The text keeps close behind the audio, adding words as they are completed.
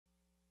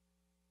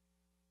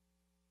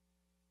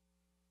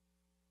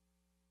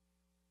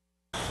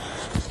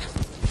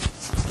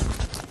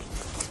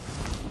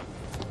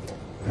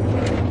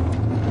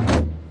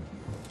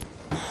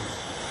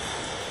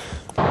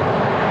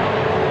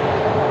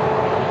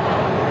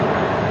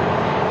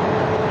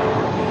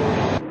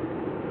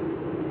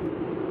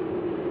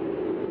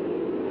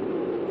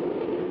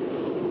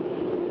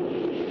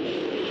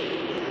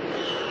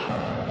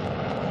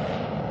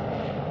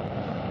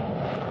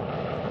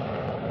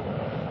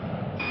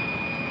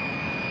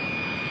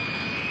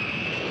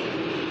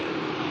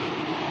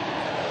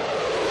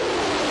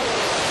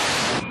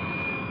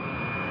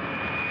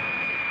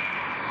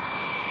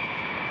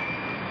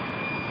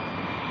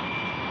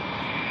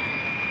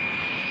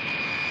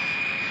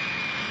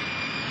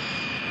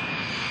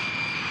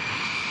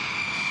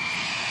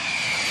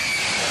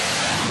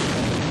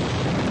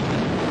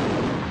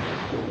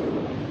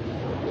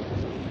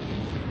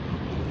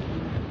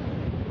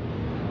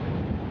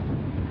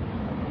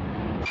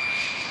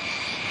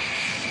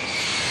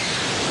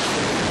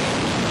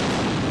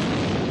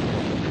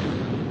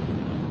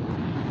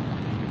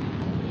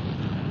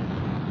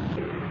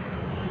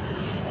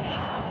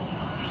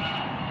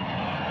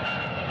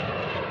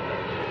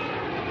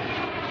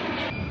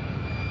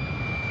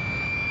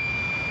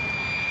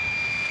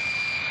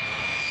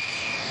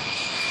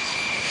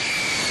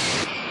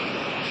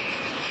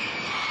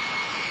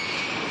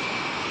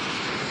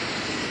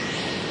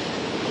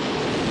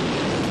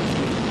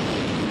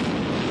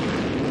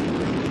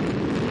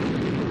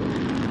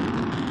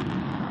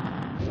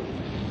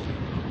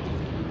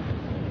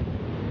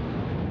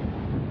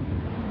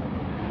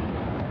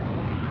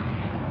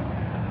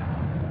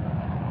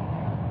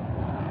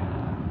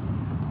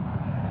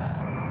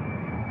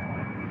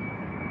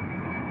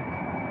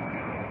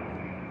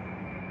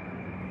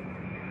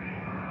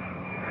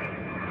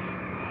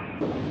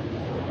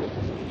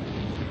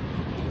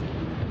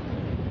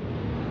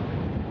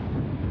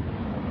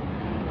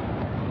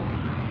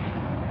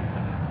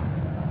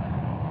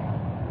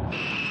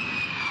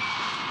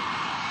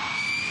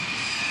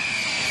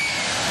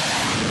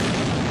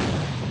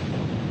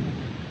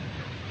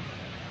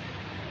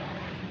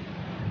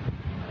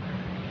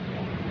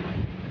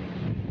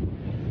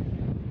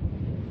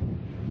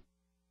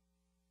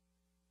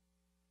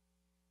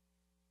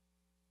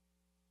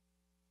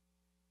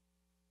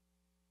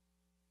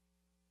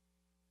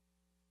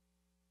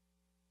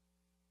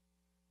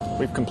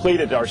We've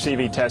completed our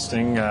CV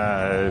testing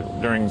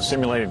during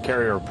simulated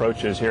carrier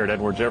approaches here at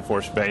Edwards Air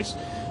Force Base.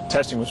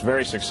 Testing was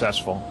very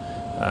successful.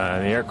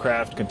 The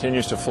aircraft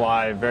continues to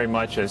fly very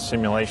much as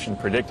simulation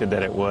predicted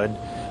that it would.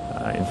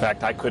 In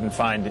fact, I couldn't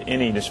find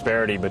any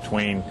disparity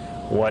between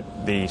what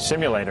the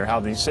simulator, how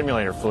the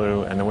simulator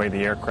flew, and the way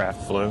the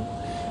aircraft flew.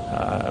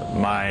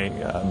 My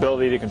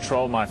ability to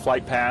control my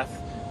flight path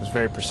was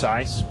very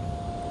precise.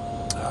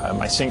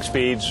 My sync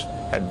speeds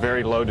had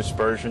very low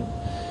dispersion.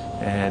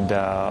 And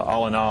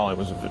all in all, it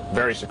was a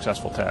very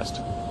successful test.